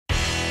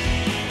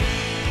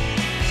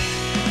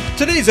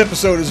Today's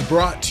episode is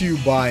brought to you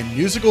by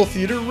Musical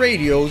Theater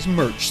Radio's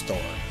merch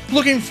store.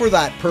 Looking for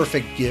that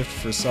perfect gift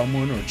for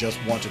someone or just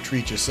want to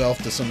treat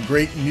yourself to some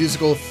great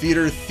musical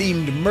theater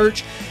themed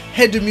merch?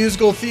 Head to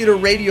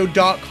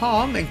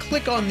musicaltheaterradio.com and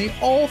click on the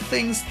All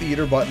Things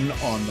Theater button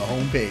on the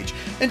homepage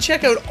and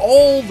check out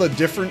all the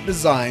different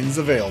designs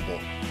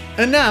available.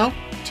 And now,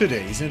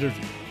 today's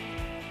interview.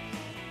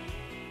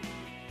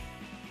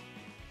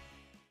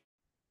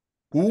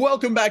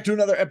 Welcome back to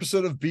another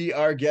episode of Be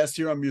Our Guest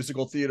here on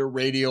Musical Theater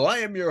Radio. I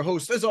am your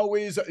host, as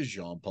always,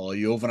 Jean-Paul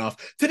Jovanoff.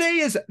 Today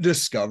is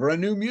Discover a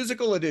New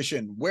Musical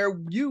Edition, where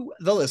you,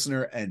 the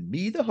listener, and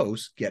me, the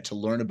host, get to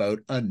learn about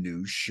a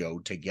new show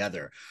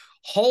together.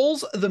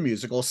 Halls the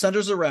Musical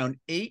centers around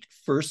 8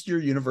 first-year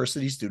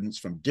university students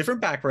from different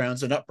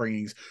backgrounds and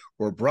upbringings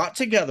who are brought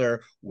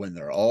together when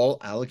they're all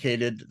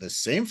allocated the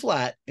same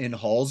flat in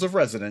Halls of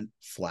Resident,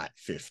 Flat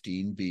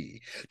 15B.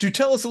 To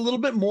tell us a little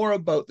bit more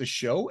about the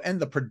show and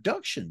the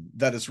production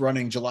that is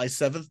running July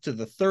 7th to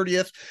the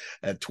 30th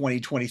of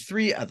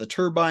 2023 at the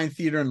Turbine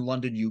Theatre in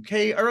London,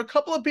 UK, are a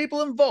couple of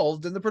people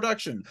involved in the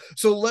production.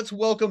 So let's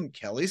welcome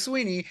Kelly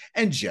Sweeney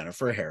and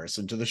Jennifer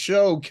Harrison to the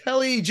show.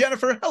 Kelly,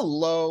 Jennifer,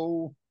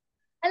 hello.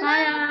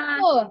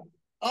 Hello.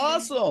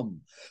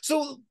 Awesome.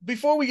 So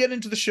before we get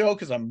into the show,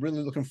 because I'm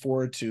really looking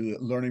forward to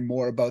learning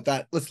more about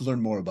that, let's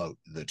learn more about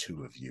the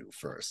two of you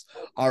first.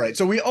 All right.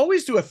 So we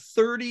always do a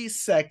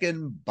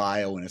 30-second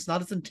bio, and it's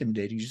not as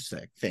intimidating as you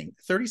think.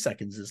 30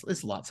 seconds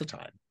is lots of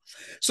time.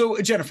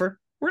 So Jennifer,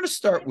 we're going to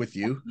start with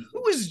you.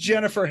 Who is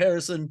Jennifer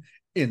Harrison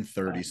in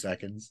 30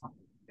 seconds?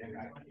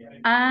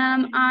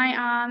 I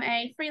am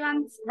a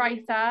freelance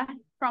writer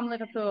from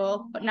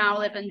Liverpool, but now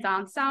living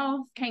down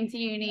south. Came to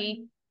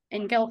uni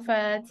in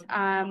Guildford,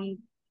 and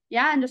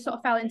just sort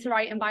of fell into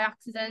writing by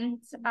accident,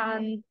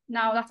 and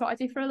now that's what I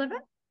do for a living.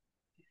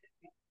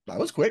 That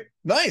was quick.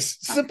 Nice,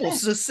 simple,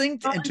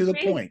 succinct, and to the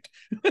point.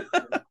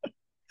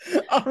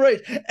 All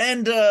right,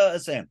 and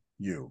Sam,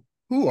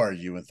 who are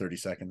you in 30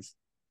 seconds?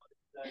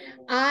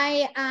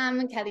 I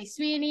am Kelly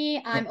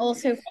Sweeney. I'm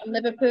also from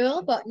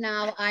Liverpool, but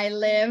now I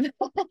live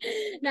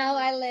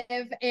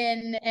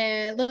in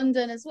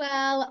London as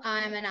well.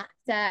 I'm an actor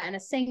and a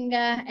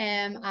singer.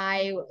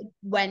 I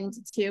went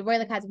to Royal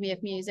Academy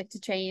of Music to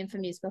train for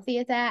musical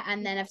theatre,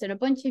 and then I've done a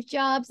bunch of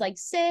jobs like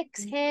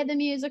Six, Hair the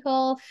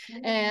Musical,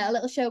 a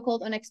little show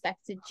called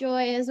Unexpected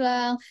Joy as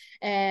well,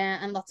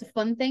 and lots of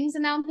fun things.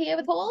 And now I'm here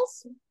with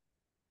Halls.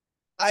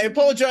 I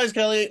apologize,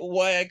 Kelly.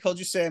 Why I called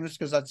you Sam is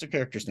because that's the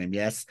character's name.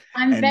 Yes,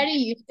 I'm very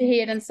used to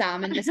hearing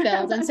Sam in this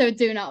building, so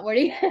do not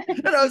worry.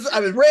 And I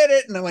read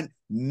it and I went,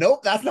 nope,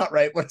 that's not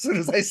right. As soon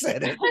as I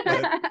said it,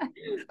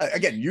 but,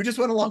 again, you just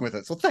went along with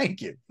it, so thank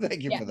you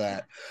for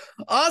that.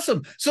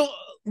 Awesome. So,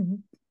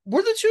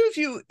 were the two of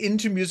you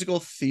into musical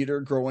theater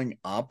growing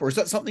up, or is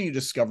that something you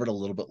discovered a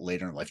little bit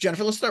later in life?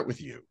 Jennifer, let's start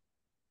with you.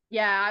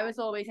 Yeah, I was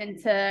always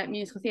into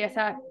musical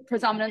theatre.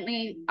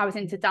 Predominantly, I was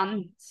into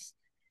dance.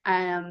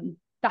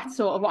 That's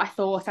sort of what I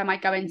thought I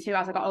might go into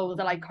as I got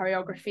older, like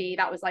choreography.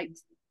 That was like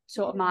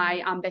sort of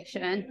my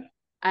ambition.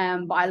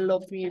 But I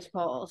loved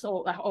musicals. I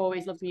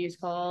always loved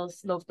musicals,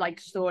 loved like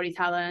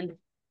storytelling.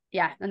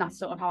 Yeah, and that's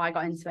sort of how I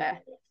got into it.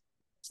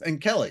 And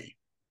Kelly?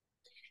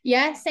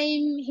 Yeah,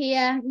 same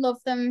here. Love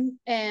them.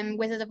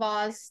 Wizard of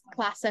Oz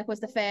classic was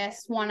the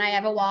first one I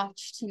ever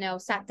watched.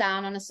 Sat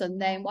down on a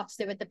Sunday and watched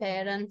it with the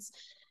parents.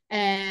 But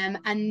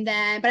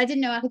I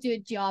didn't know I could do a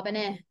job in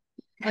it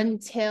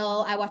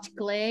until I watched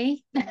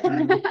Glee.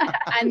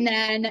 And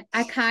then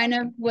I kind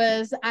of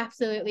was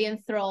absolutely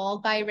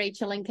enthralled by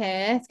Rachel and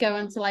Kurt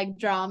going to like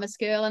drama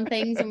school and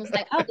things, and was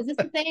like, oh, is this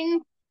a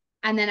thing?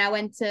 And then I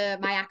went to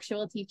my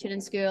actual teacher in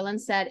school and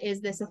said,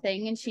 is this a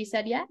thing? And she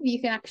said, yeah, you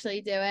can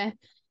actually do it.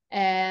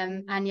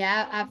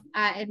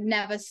 I've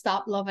never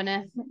stopped loving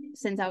it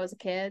since I was a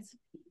kid.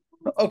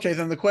 Okay,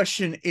 then the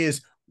question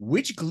is,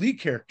 which Glee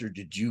character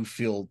did you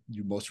feel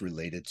you most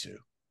related to?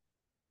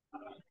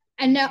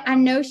 I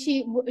know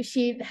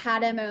she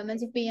had her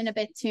moments of being a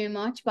bit too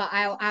much, but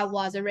I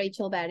was a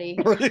Rachel Berry.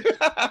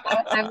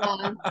 I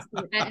was,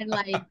 and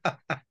like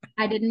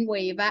I didn't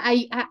waver.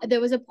 There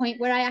was a point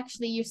where I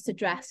actually used to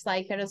dress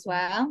like her as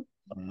well.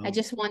 I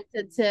just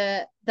wanted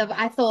to.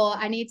 I thought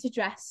I need to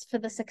dress for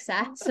the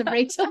success of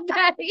Rachel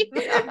Berry.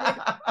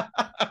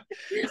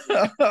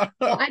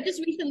 I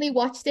just recently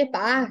watched it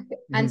back,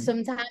 and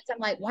sometimes I'm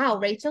like, wow,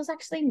 Rachel's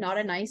actually not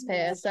a nice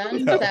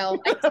person. So I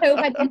hope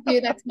I didn't do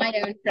that to my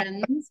own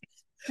friends.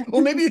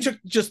 Well, maybe you took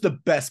just the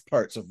best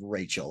parts of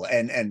Rachel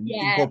and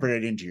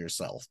incorporated it into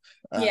yourself.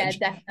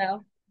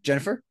 Definitely.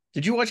 Jennifer,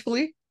 did you watch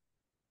Glee?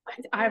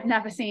 I've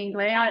never seen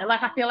Glee.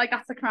 I feel like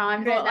that's a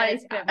crime, but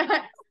like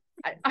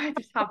I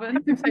just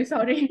haven't. I'm so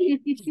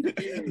sorry.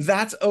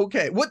 That's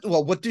okay.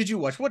 What did you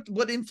watch?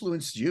 What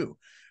influenced you?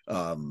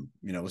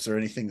 Was there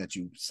anything that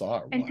you saw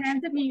or in watched?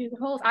 terms of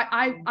musicals?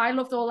 I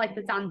loved all like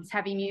the dance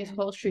heavy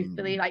musicals,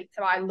 truthfully.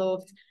 So I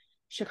loved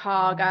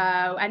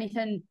Chicago,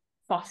 anything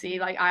Fosse,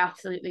 like I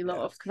absolutely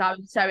loved, because I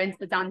was so into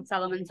the dance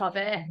element of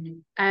it.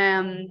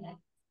 And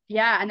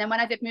then when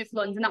I did move to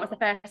London, that was the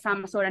first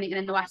time I saw anything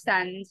in the West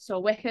End. Saw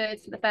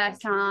Wicked for the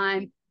first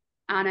time.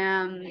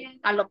 And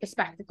I love the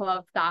spectacle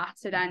of that.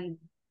 So then,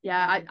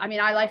 yeah, I mean,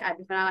 I like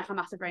everything. I like a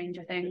massive range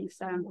of things.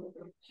 So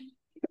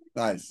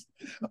Nice.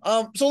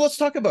 So let's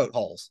talk about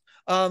halls.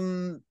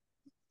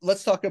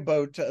 Let's talk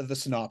about the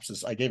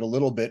synopsis. I gave a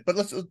little bit, but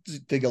let's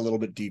dig a little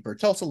bit deeper.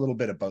 Tell us a little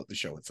bit about the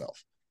show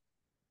itself.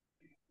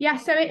 Yeah,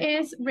 so it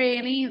is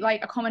really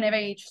like a coming of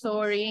age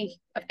story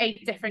of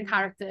 8 different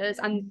characters,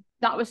 and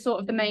that was sort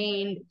of the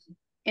main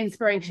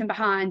inspiration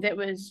behind it.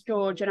 Was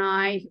George and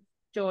I,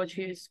 George,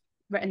 who's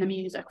written the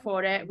music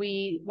for it,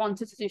 we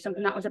wanted to do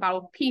something that was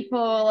about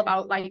people,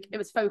 about like it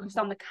was focused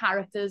on the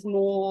characters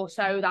more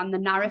so than the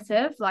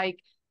narrative. Like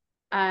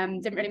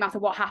didn't really matter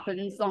what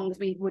happened as long as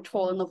we would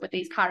fall in love with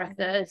these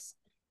characters.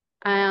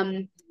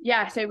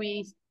 Yeah, so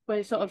we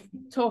were sort of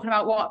talking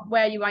about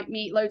where you might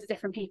meet loads of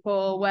different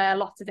people, where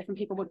lots of different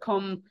people would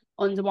come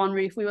under one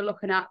roof. We were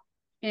looking at,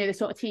 you know, the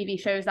sort of TV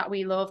shows that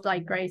we loved,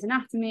 like Grey's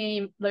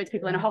Anatomy, loads of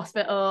people in a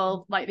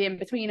hospital, like the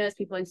in-betweeners,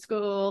 people in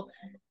school.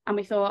 And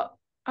we thought,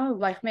 oh,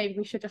 like maybe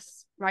we should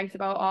just write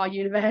about our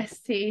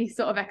university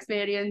sort of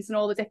experience and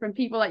all the different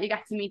people that you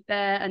get to meet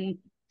there, and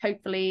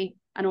hopefully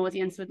an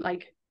audience would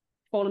like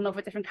fall in love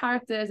with different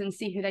characters and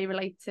see who they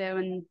relate to.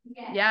 And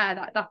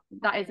yeah,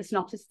 that is a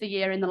synopsis of the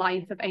year in the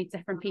life of 8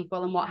 different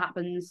people and what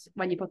happens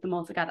when you put them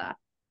all together.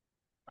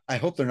 I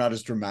hope they're not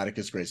as dramatic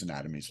as Grey's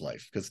Anatomy's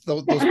life, because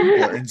those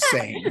people are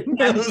insane.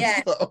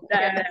 Yeah.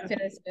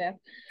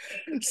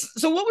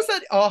 So what was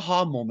that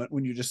aha moment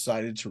when you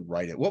decided to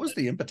write it? What was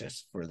the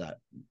impetus for that?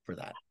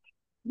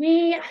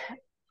 It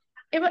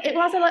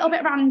was a little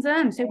bit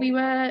random. So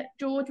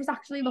George was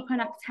actually looking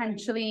at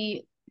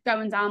potentially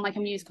going down like a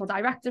musical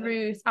director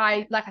route.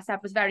 I, like I said,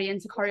 was very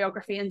into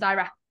choreography and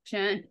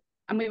direction,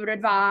 and we were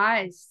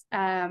advised,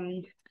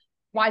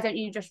 why don't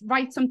you just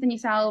write something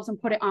yourselves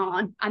and put it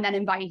on, and then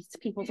invite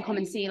people to come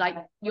and see like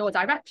your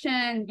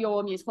direction,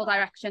 your musical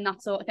direction,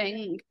 that sort of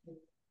thing.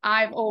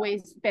 I've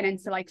always been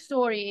into like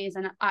stories,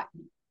 and at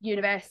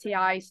university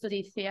I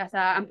studied theatre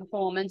and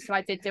performance, so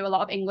I did do a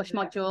lot of English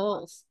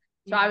modules.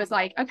 So I was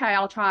like, okay,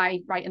 I'll try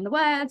writing the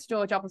words.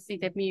 George obviously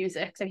did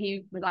music, so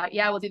he was like,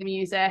 yeah, we'll do the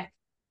music.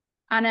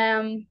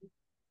 And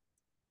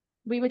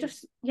we were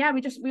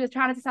trying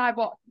to decide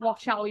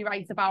what shall we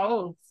write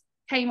about.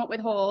 Came up with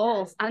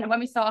halls, and when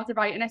we started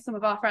writing it, some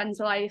of our friends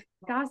were like,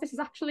 guys, this is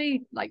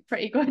actually like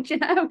pretty good, you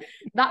know.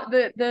 That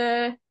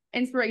the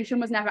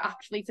inspiration was never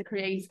actually to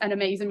create an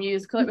amazing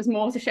musical, it was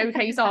more to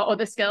showcase our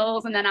other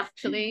skills. And then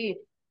actually,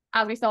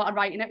 as we started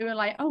writing it, we were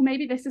like, oh,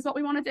 maybe this is what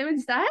we want to do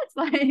instead.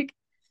 Like,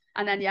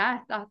 and then yeah,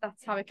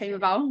 that's how it came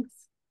about.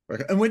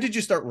 And when did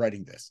you start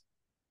writing this?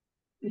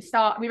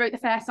 We wrote the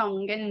first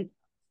song in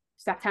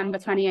September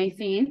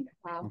 2018.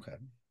 Wow. Okay.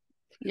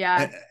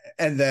 Yeah.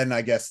 And then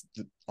I guess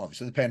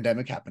obviously the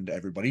pandemic happened to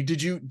everybody.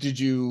 Did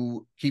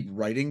you keep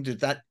writing? Did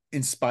that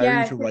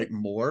inspire you to write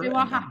more? So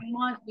what happened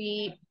was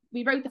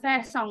we wrote the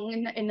first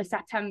song in the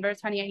September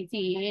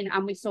 2018,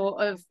 and we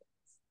sort of,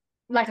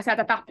 like I said,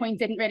 at that point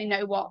didn't really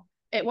know what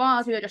it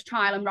was. We were just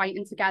trialing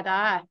writing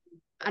together.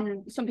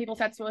 And some people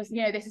said to us,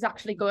 you know, this is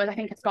actually good. I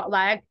think it's got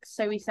legs.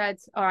 So we said,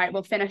 all right,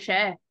 we'll finish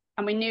it.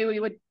 And we knew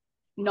we would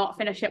not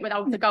finish it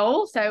without the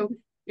goal. So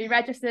we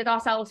registered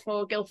ourselves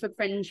for Guildford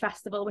Fringe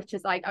Festival, which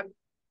is like a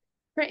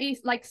pretty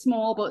like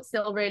small but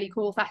still really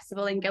cool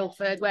festival in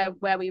Guildford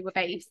where we were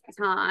based at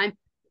the time.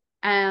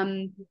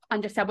 And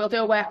just said we'll do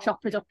a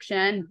workshop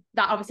production.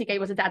 That obviously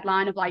gave us a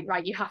deadline of like,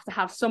 right, you have to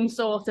have some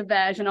sort of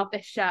version of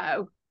this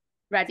show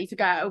ready to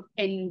go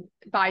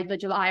by the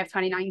July of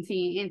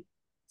 2019.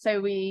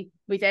 So we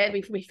did.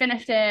 We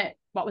finished it.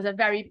 What was a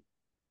very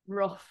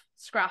rough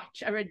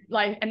scratch,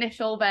 like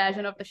initial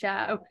version of the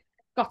show.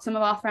 Got some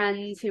of our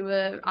friends who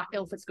were at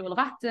Guildford School of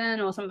Acting,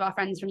 or some of our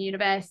friends from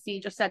university,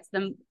 just said to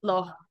them,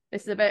 look,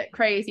 this is a bit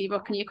crazy,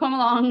 but can you come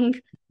along,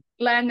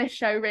 learn this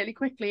show really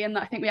quickly? And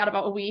I think we had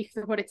about a week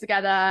to put it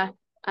together.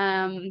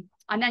 And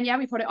then, yeah,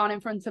 we put it on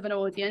in front of an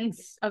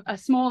audience, a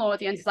small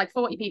audience, like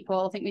 40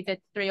 people. I think we did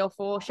 3 or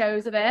 4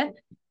 shows of it.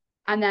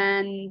 And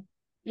then,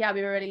 yeah,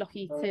 we were really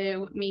lucky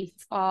to meet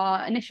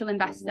our initial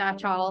investor,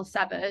 Charles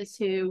Severs,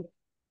 who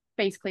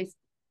basically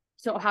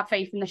sort of had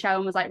faith in the show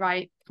and was like,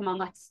 right, come on,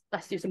 let's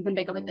do something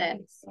bigger with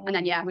this. And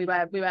then yeah, we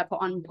were put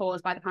on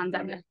pause by the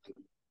pandemic.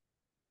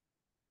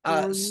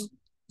 Well,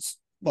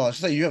 I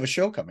should say you have a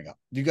show coming up.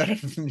 You got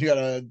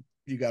a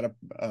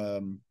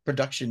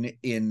production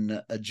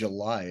in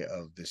July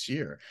of this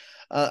year.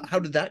 How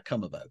did that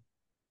come about?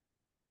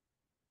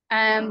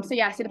 So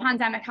the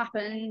pandemic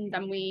happened,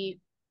 and we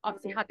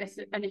obviously had this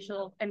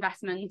initial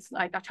investment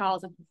like that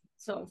Charles had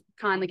sort of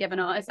kindly given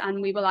us,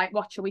 and we were like,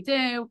 what should we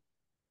do?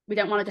 We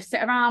don't want to just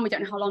sit around. We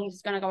don't know how long this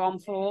is going to go on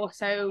for.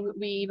 So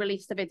we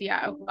released a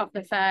video of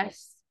the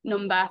first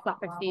number, Flat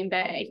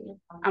 15B,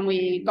 and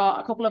we got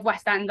a couple of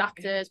West End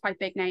actors, quite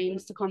big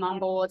names, to come on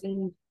board,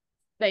 and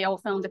they all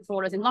filmed it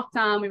for us in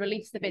lockdown. We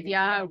released the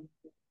video,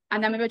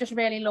 and then we were just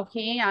really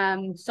lucky.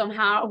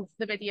 Somehow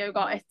the video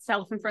got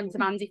itself in front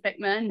of Andy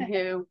Fickman,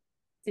 who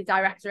is the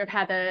director of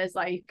Heathers,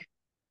 like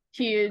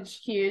huge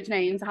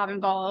name to have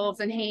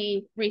involved, and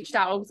he reached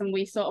out, and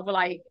we sort of were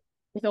like,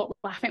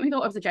 I think we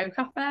thought it was a joke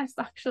at first,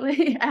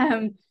 actually.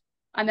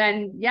 And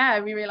then, yeah,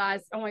 we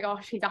realised, oh my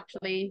gosh, he's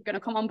actually going to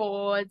come on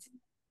board.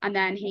 And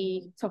then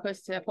he took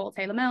us to Paul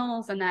Taylor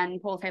Mills, and then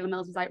Paul Taylor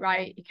Mills was like,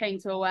 right, he came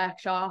to a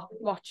workshop,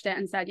 watched it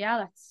and said,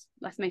 yeah,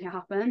 let's make it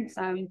happen.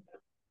 So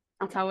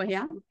that's how we're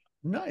here.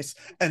 Nice.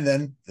 And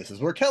then this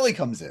is where Kelly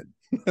comes in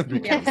because you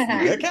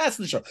get cast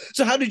in the show.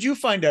 So how did you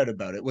find out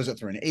about it? Was it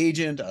through an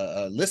agent,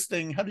 a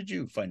listing? How did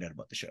you find out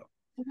about the show?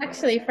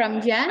 Actually,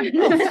 from Jen.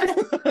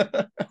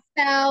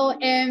 So,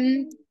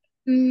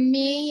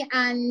 me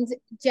and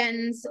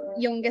Jen's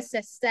younger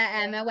sister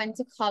Emma went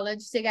to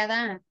college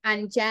together,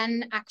 and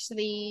Jen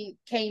actually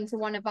came to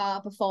one of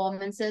our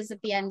performances at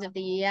the end of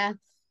the year,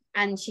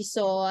 and she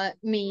saw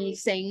me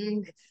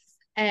sing.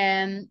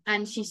 And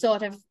she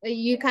sort of,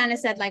 you kind of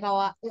said like,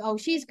 oh,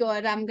 she's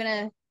good. I'm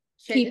gonna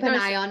keep an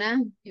eye on her.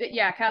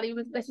 Yeah, Kelly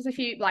this was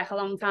a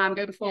long time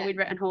ago before we'd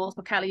written Halls,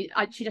 but Kelly,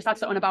 she just had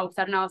something about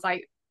her, and I was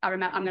like, I'm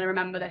gonna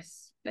remember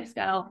this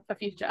girl for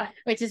future,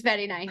 which is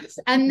very nice.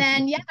 And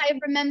then I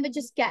remember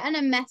just getting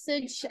a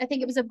message, I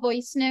think it was a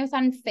voice note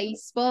on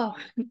Facebook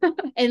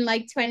in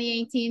like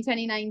 2018,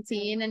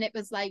 2019, and it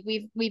was like,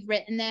 we've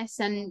written this,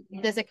 and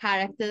there's a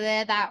character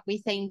there that we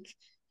think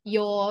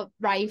you're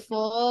right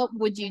for.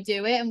 Would you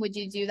do it, and would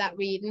you do that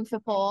reading for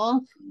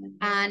Paul?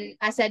 And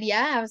I said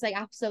I was like,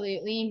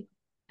 absolutely.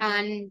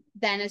 And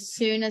then as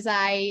soon as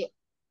I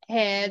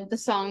heard the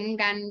song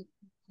and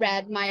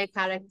read my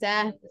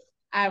character,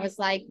 I was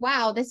like,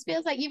 wow, this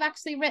feels like you've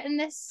actually written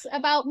this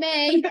about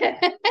me.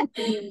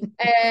 And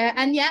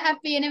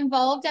I've been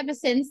involved ever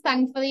since.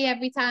 Thankfully,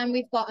 every time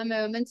we've got a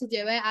moment to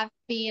do it, I've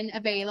been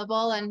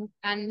available,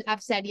 and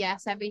I've said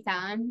yes every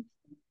time.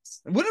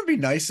 Wouldn't it be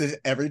nice if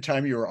every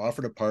time you were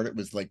offered a part, it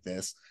was like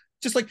this?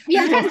 Just like,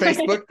 here's on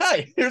Facebook,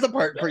 hi, here's a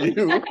part for you.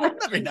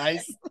 That'd be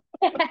nice.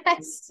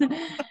 Yes.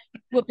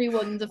 Would be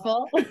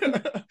wonderful.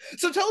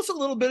 So tell us a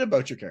little bit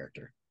about your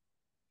character.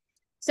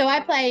 So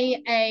I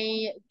play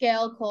a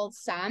girl called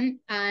Sam,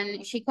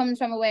 and she comes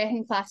from a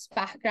working class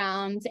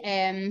background,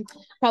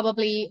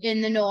 probably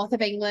in the north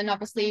of England.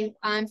 Obviously,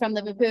 I'm from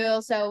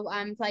Liverpool, so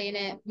I'm playing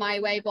it my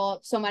way,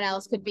 but someone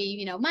else could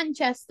be,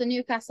 Manchester,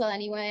 Newcastle,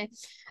 anywhere.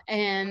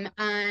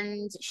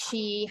 And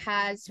she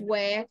has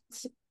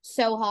worked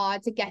so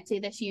hard to get to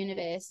this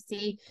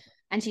university,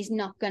 and she's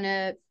not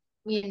gonna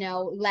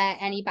let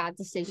any bad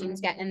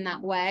decisions get in that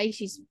way.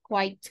 She's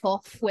quite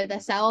tough with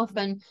herself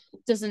and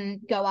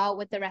doesn't go out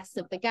with the rest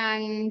of the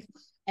gang.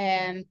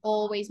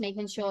 Always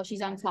making sure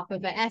she's on top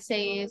of her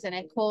essays and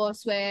her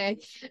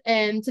coursework,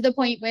 to the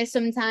point where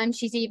sometimes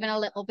she's even a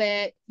little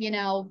bit,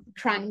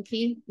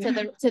 cranky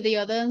to the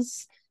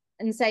others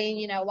and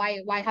saying,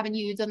 why haven't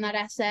you done that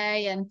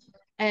essay? And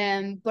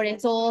but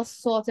it's all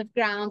sort of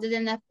grounded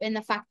in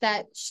the fact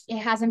that it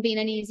hasn't been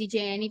an easy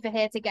journey for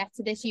her to get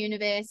to this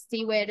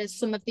university, whereas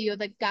some of the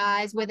other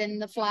guys within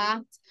the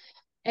flat,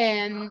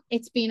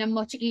 it's been a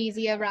much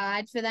easier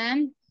ride for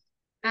them.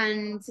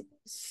 And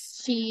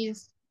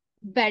she's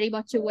very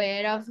much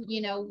aware of,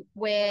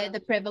 where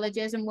the privilege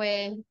is and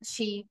where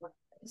she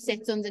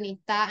sits underneath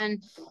that.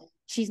 And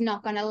she's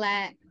not going to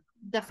let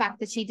the fact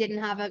that she didn't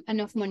have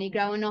enough money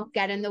growing up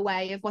get in the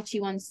way of what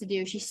she wants to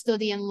do. She's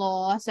studying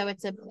law, so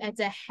it's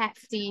a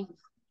hefty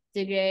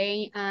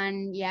degree.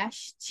 And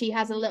she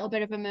has a little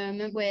bit of a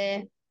moment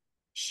where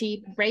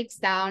she breaks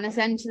down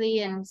essentially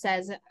and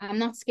says, I'm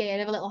not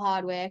scared of a little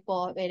hard work,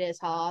 but it is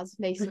hard,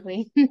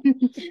 basically.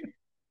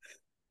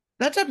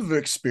 That type of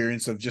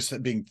experience of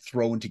just being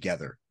thrown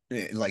together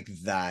like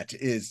that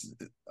is,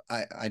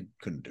 I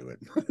couldn't do it.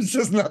 It's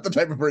just not the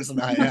type of person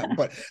I am.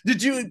 But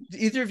did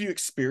either of you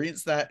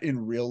experience that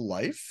in real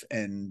life?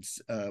 And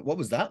what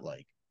was that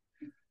like?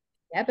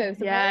 Yeah, both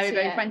of us. Yeah, we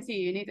both went to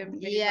uni, didn't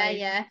we?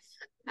 Yeah.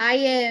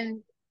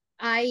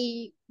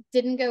 I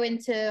didn't go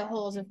into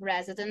halls of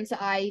residence.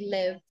 I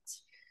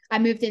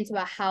moved into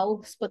a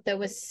house, but there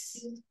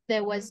was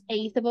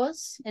 8 of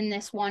us in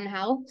this one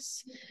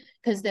house,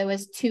 because there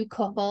was 2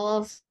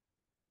 couples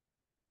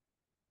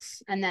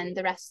and then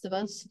the rest of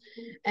us,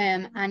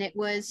 and it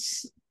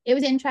was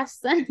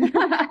interesting.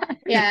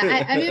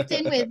 I moved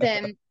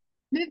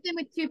in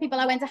with 2 people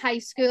I went to high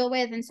school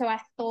with, and so I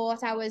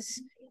thought I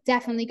was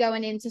definitely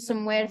going into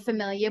somewhere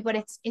familiar, but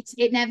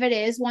it never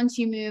is once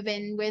you move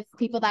in with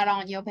people that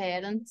aren't your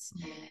parents.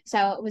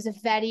 So it was a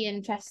very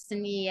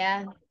interesting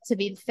year to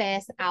be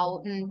first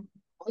out and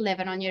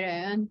living on your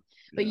own.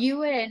 But you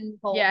were in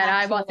Hall.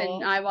 I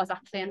was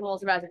actually in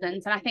halls of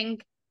residence, and I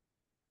think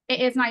it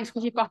is nice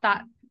because you've got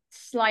that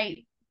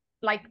slight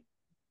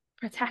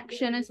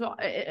protection as well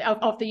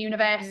of the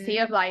university,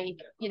 of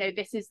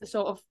this is the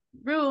sort of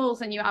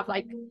rules. And you have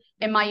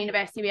in my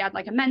university we had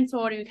a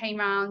mentor who came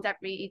around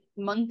every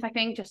month, I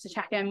think, just to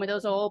check in with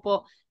us all.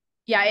 But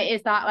it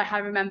is that I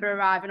remember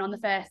arriving on the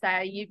first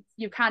day,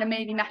 you kind of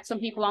maybe met some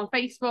people on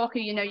Facebook who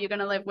you're going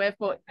to live with,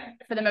 but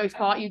for the most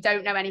part you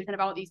don't know anything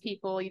about these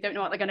people, you don't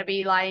know what they're going to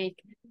be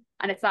like.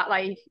 And it's that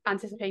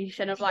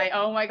anticipation of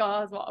oh my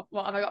god,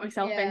 what have I got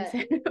myself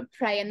into?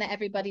 Praying that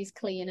everybody's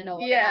clean and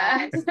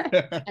organized.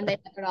 And they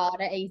never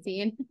are at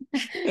 18.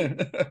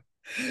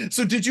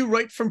 So did you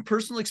write from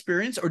personal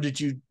experience, or did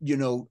you,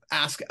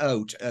 ask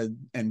out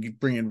and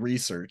bring in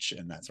research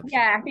and that sort of thing?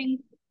 Yeah, I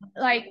think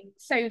like,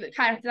 so the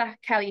character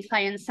that Kelly's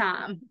playing,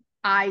 Sam,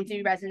 I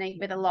do resonate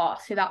with a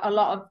lot. So that a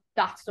lot of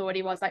that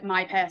story was like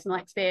my personal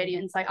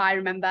experience. Like I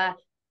remember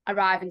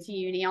arriving to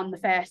uni on the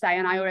first day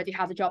and I already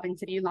had a job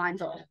interview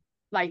lined up,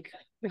 like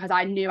because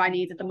I knew I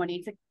needed the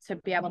money to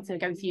be able to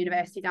go to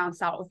university down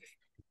south.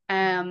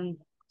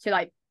 So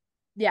like,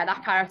 yeah,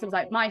 that character was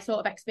like my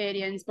sort of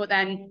experience. But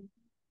then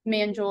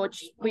me and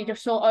George, we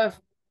just sort of,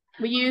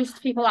 we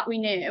used people that we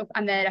knew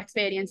and their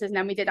experiences, and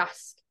then we did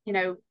ask,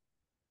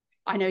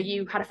 I know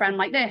you had a friend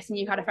like this and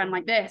you had a friend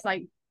like this,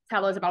 like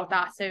tell us about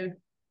that. So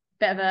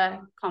bit of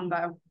a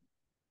combo.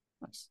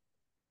 Nice.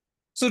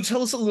 So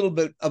tell us a little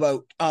bit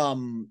about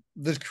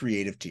the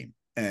creative team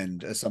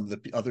and some of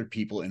the other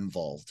people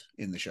involved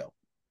in the show.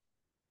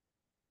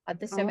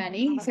 There's so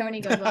many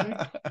good ones.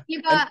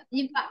 You've got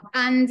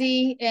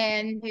Andy,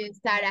 who's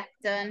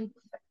directing,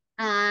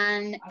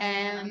 and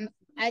every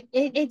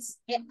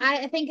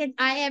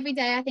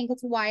day I think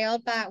it's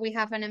wild that we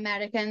have an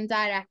American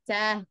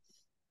director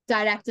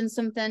directing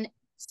something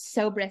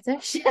so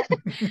British.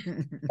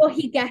 But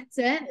he gets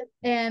it.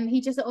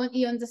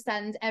 He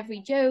understands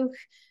every joke,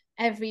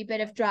 every bit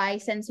of dry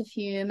sense of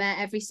humor,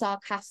 every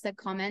sarcastic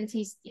comment.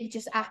 He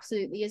just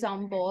absolutely is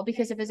on board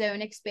because of his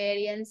own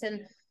experience,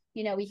 and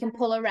he can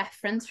pull a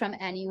reference from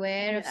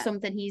anywhere of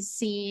something he's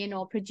seen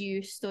or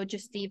produced, or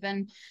just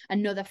even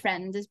another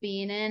friend has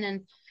been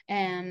in.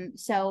 And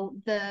so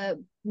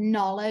the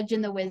knowledge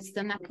and the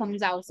wisdom that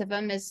comes out of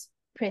him is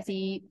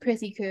pretty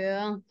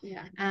cool.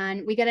 Yeah.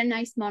 And we get a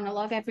nice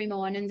monologue every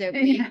morning, don't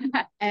we?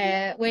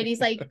 Where he's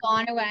like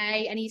gone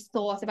away and he's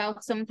thought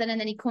about something, and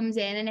then he comes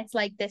in and it's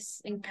like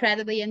this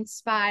incredibly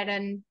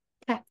inspiring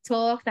pep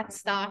talk that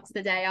starts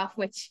the day off,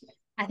 which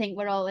I think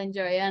we're all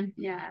enjoying.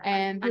 Yeah.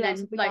 And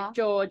then like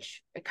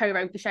George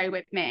co-wrote the show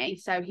with me.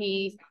 So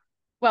we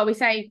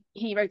say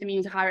he wrote the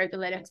music, I wrote the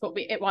lyrics, but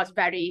it was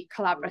very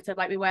collaborative.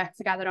 Like we worked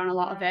together on a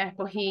lot of it,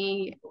 but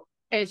he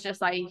is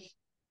just like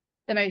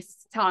the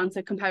most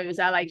talented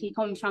composer. Like he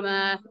comes from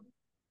a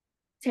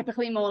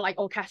typically more like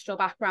orchestral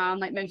background.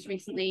 Like most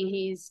recently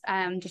he's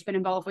just been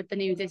involved with the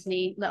new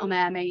Disney Little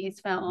Mermaids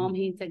film.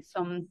 He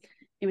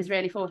was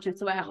really fortunate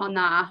to work on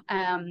that.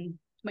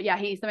 But yeah,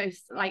 he's the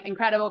most like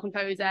incredible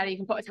composer. He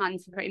can put his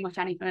hands to pretty much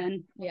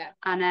anything. Yeah.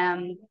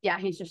 And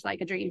he's just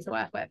like a dream to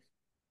work with.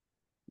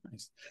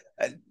 Nice.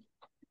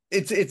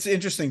 It's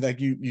interesting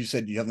that you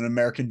said you have an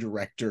American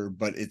director,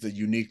 but it's a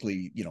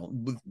uniquely,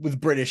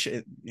 with British,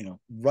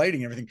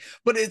 writing and everything.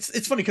 But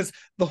it's funny because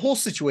the whole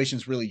situation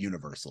is really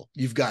universal.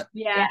 You've got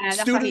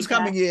students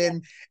coming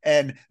in,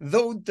 and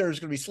though there's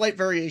going to be slight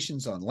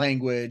variations on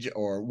language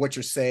or what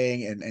you're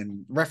saying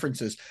and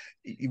references,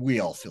 we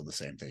all feel the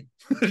same thing.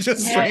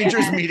 Just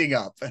strangers meeting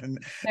up, and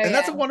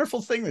that's a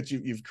wonderful thing that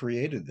you've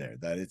created there.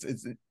 That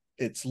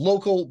it's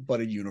local but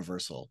a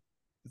universal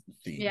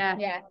theme.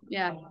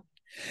 Yeah.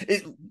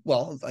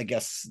 Well, I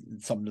guess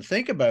something to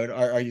think about.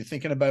 Are you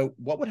thinking about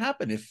what would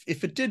happen if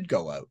it did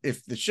go out,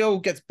 if the show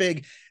gets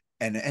big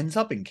and it ends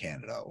up in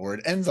Canada or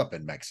it ends up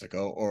in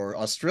Mexico or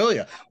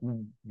Australia?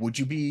 Would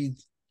you be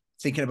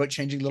thinking about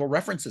changing little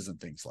references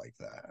and things like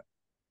that?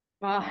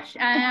 Gosh,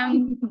 I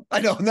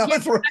know. Now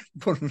we're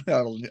putting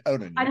out. I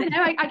don't know.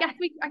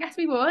 I guess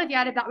we would.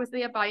 Yeah, if that was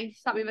the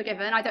advice that we were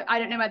given. I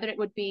don't know whether it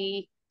would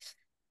be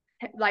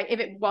like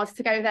if it was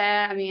to go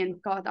there. I mean,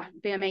 God, that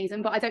would be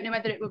amazing. But I don't know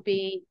whether it would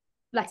be,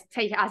 let's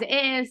take it as it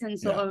is and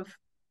sort of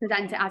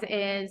present it as it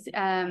is.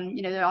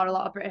 There are a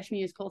lot of British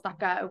musicals that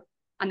go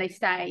and they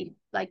stay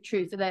like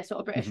true to their sort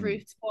of British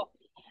roots. But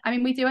I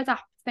mean, we do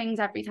adapt things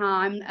every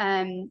time.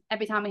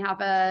 Every time we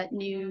have a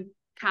new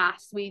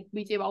cast, we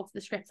do alter the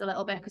script a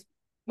little bit, because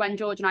when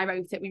George and I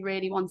wrote it, we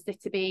really wanted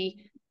it to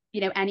be,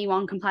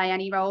 anyone can play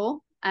any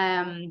role,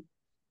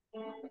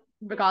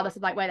 regardless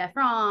of like where they're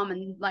from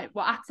and like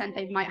what accent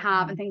they might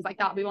have and things like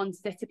that. We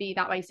wanted it to be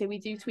that way. So we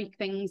do tweak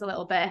things a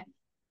little bit.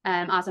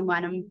 As and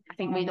when, and I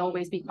think we'd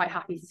always be quite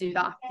happy to do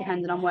that,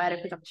 depending on where the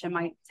production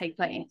might take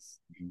place.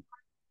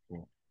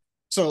 Cool.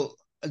 So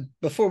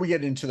before we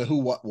get into the who,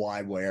 what,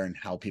 why, where, and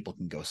how people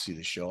can go see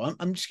the show,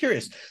 I'm just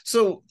curious.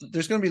 So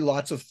there's going to be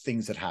lots of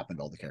things that happen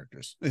to all the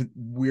characters,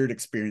 weird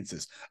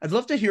experiences. I'd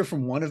love to hear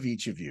from one of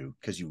each of you,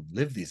 because you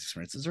live these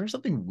experiences, or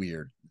something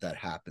weird that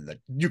happened that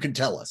you can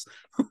tell us.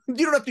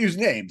 You don't have to use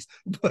names,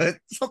 but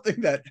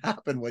something that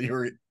happened when you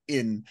were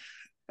in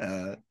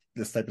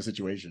this type of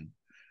situation.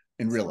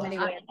 In real life.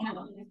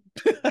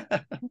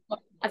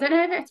 I don't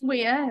know if it's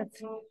weird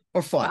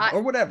or fun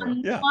or whatever.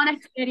 One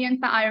experience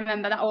that I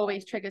remember that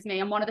always triggers me,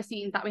 and one of the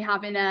scenes that we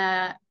have in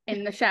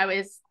the show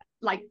is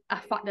like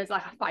there's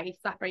like a fight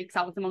that breaks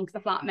out amongst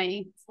the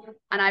flatmates.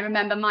 And I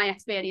remember my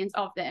experience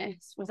of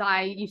this was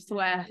I used to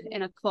work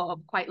in a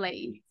club quite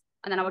late,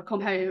 and then I would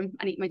come home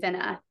and eat my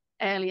dinner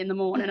early in the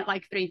morning at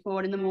like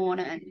 3-4 in the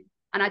morning,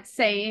 and I'd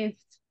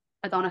saved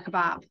a doner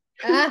kebab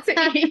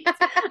to eat,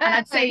 and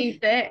I'd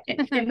saved it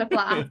in the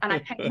flat, and I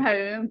came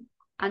home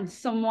and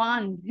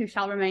someone who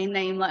shall remain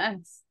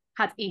nameless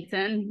had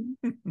eaten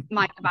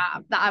my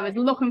kebab that I was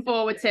looking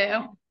forward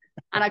to,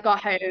 And I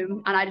got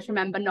home and I just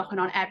remember knocking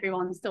on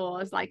everyone's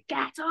doors, like,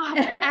 get up,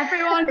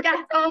 everyone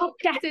get up,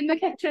 get in the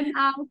kitchen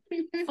now,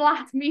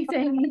 flat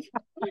meeting.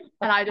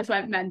 And I just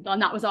went mental.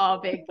 And that was our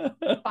big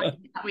fight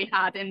that we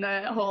had in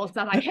the hall.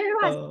 So I'm like, who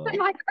has something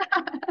like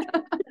that?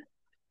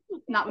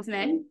 And that was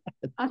me.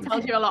 That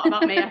tells you a lot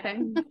about me, I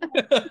think.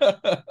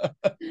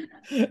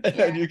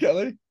 And you,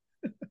 Kelly?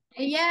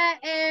 Yeah,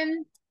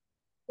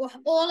 well,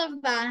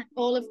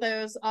 all of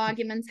those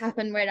arguments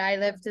happened where I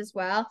lived as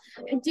well.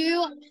 I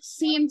do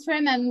seem to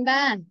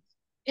remember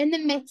in the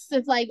midst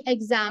of like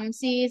exam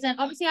season,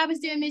 obviously I was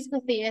doing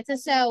musical theatre,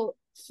 so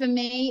for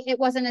me it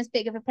wasn't as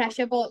big of a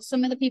pressure, but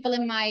some of the people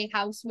in my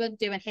house were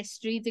doing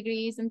history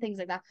degrees and things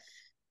like that.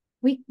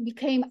 We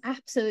became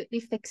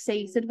absolutely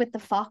fixated with the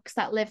fox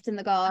that lived in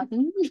the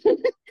garden.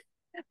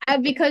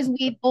 Because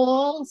we'd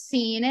all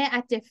seen it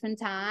at different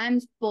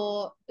times,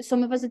 but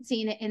some of us had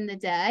seen it in the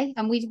day,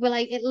 and we were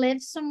like, it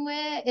lives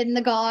somewhere in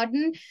the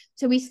garden.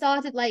 So we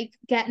started like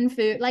getting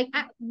food. Like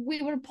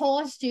we were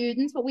poor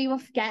students, but we were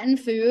getting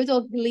food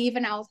or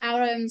leaving out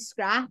our own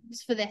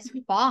scraps for this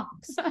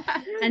fox.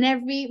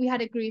 And we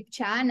had a group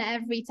chat, and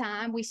every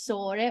time we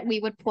saw it, we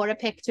would put a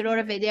picture or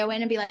a video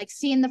in and be like,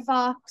 seeing the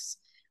fox.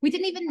 We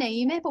didn't even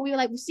name it, but we were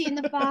like, we're seeing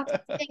the fox.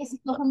 It's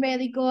looking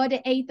really good.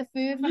 It ate the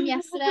food from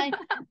yesterday.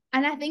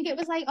 And I think it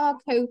was like our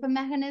coping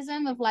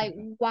mechanism of like,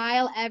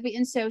 while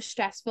everything so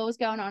stressful was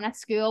going on at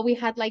school, we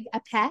had like a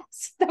pet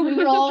that we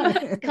were all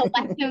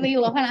collectively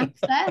looking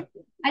after.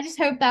 I just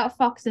hope that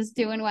fox is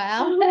doing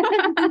well.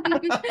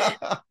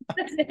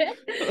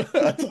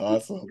 That's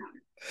awesome.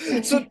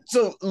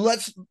 So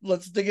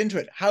let's dig into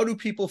it. How do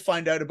people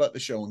find out about the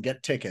show and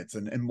get tickets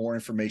and more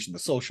information, the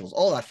socials,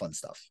 all that fun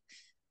stuff?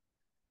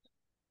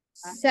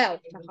 So,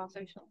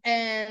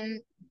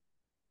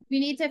 we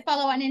need to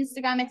follow on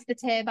Instagram. It's the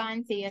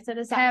Turbine Theatre.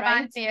 Is that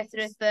Turbine right? Theatre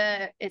is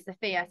the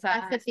theatre.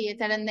 That's the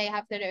theatre, and they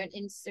have their own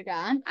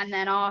Instagram. And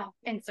then our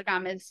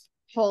Instagram is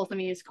Halls the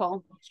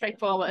Musical.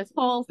 Straightforward.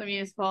 Halls the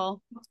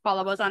Musical.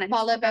 Follow us on Instagram.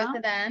 Follow both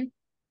of them.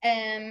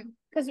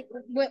 Because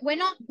we're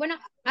not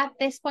at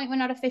this point. We're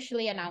not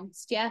officially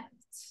announced yet.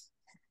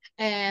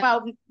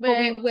 Well,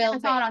 we will.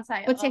 Tickets are on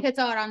sale. But tickets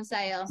are on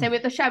sale. So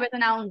with the show is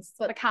announced,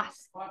 but the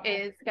cast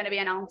is going to be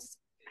announced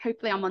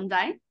hopefully on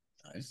Monday.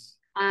 Nice.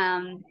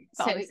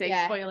 But obviously,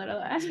 yeah. Spoiler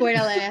alert.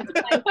 Spoiler alert.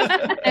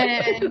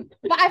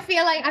 But I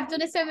feel like I've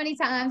done it so many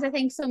times. I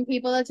think some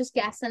people are just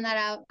guessing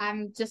that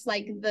I'm just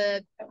like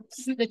the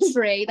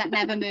tree that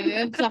never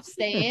moves off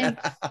stage.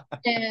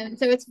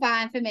 So it's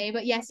fine for me.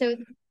 But yeah, so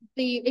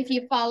if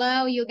you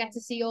follow, you'll get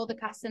to see all the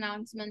cast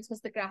announcements,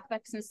 because the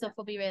graphics and stuff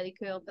will be really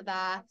cool for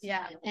that.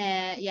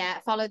 Yeah.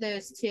 Follow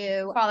those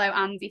two. Follow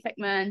Andy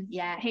Fickman.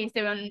 Yeah, he's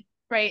doing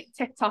great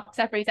TikToks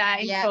every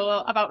day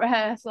about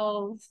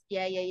rehearsals.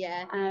 Yeah.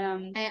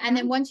 And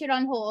then once you're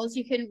on Halls,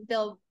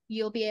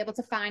 you'll be able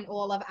to find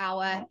all of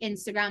our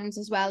Instagrams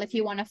as well. If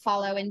you want to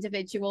follow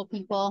individual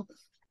people,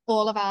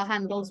 all of our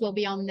handles will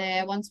be on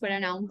there once we're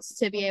announced,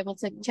 to be able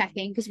to check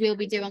in, because we'll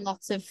be doing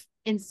lots of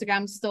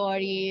Instagram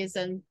stories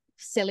and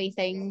silly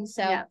things.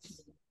 So yeah.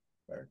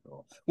 Very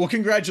cool. Well,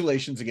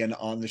 congratulations again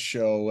on the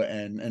show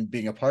and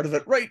being a part of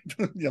it, right?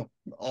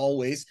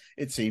 Always,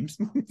 it seems,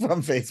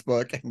 from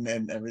Facebook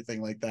and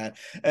everything like that.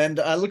 And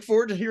I look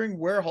forward to hearing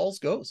where Halls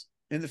goes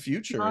in the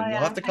future. You'll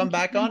have to come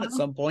back on at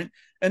some point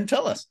and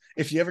tell us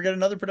if you ever get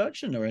another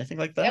production or anything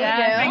like that.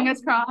 Yeah,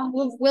 fingers crossed.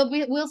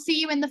 We'll see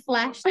you in the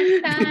flesh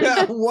this time.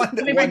 Yeah, one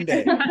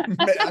day.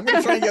 I'm going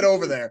to try and get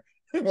over there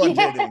one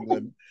day to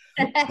England.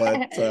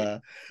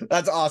 But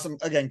that's awesome.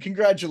 Again,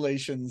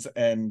 congratulations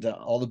and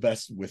all the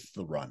best with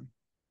the run.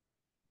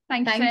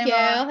 Thank you.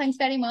 Thanks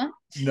very much.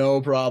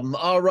 No problem.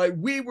 All right.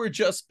 We were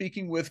just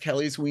speaking with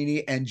Kelly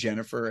Sweeney and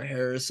Jennifer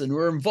Harrison.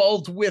 We're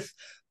involved with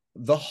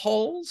the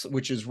Halls,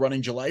 which is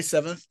running July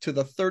 7th to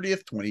the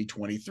 30th,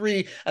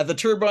 2023 at the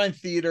Turbine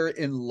Theatre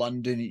in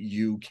London,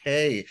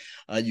 UK.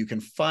 You can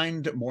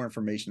find more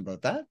information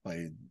about that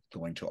by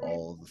going to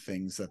all the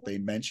things that they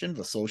mentioned,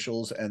 the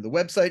socials and the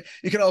website.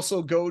 You can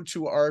also go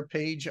to our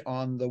page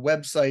on the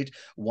website,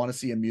 Want to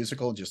See a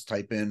Musical, just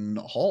type in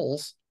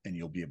Halls, and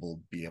you'll be able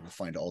to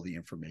find all the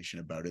information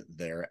about it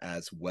there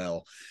as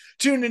well.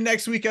 Tune in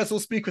next week as we'll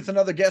speak with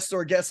another guest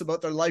or guests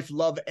about their life,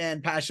 love,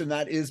 and passion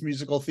that is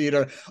musical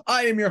theater.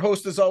 I am your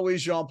host, as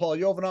always, Jean-Paul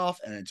Jovanov,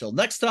 and until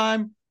next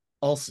time,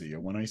 I'll see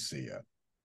you when I see you.